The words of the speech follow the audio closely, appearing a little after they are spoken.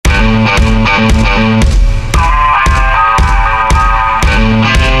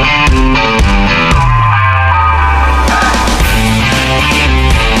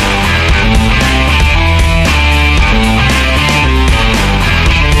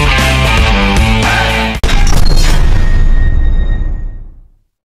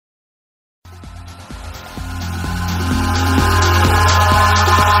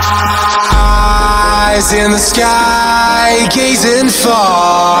sky, gazing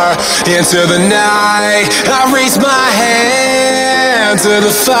far into the night. I raise my hand to the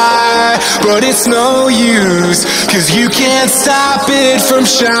fire, but it's no use, 'cause you can't stop it from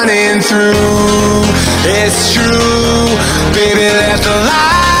shining through. It's true, baby, let the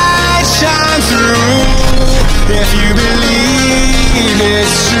light shine through. If you believe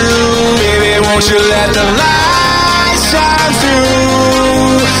it's true, baby, won't you let the light shine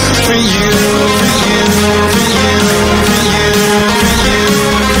through for you, for you, for you, for you, for you,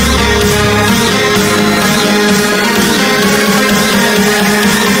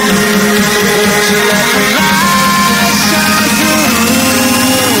 won't you let the light shine through?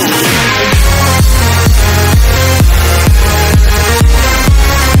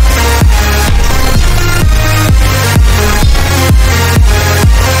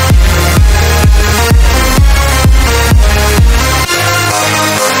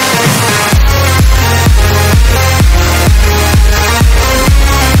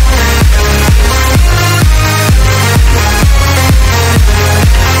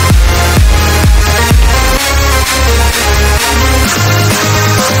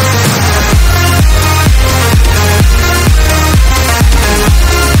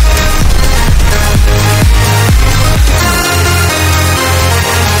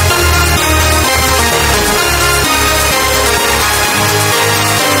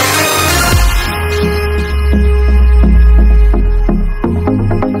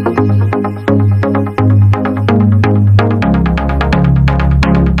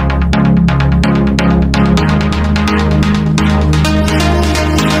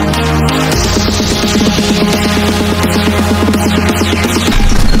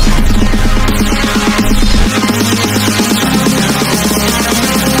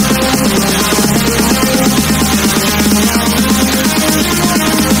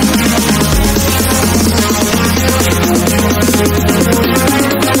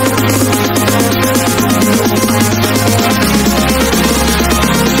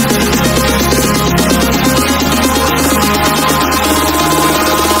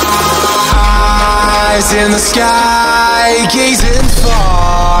 In the sky, gazing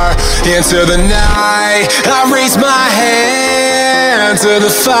far into the night. I raise my hand to the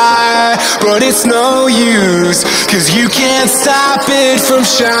fire, but it's no use, 'cause you can't stop it from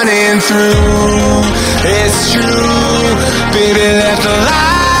shining through. It's true, baby, let the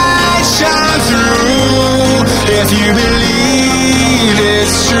light shine through. If you believe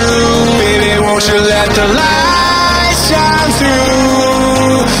it's true, baby, won't you let the light shine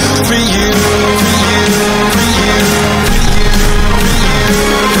through for you?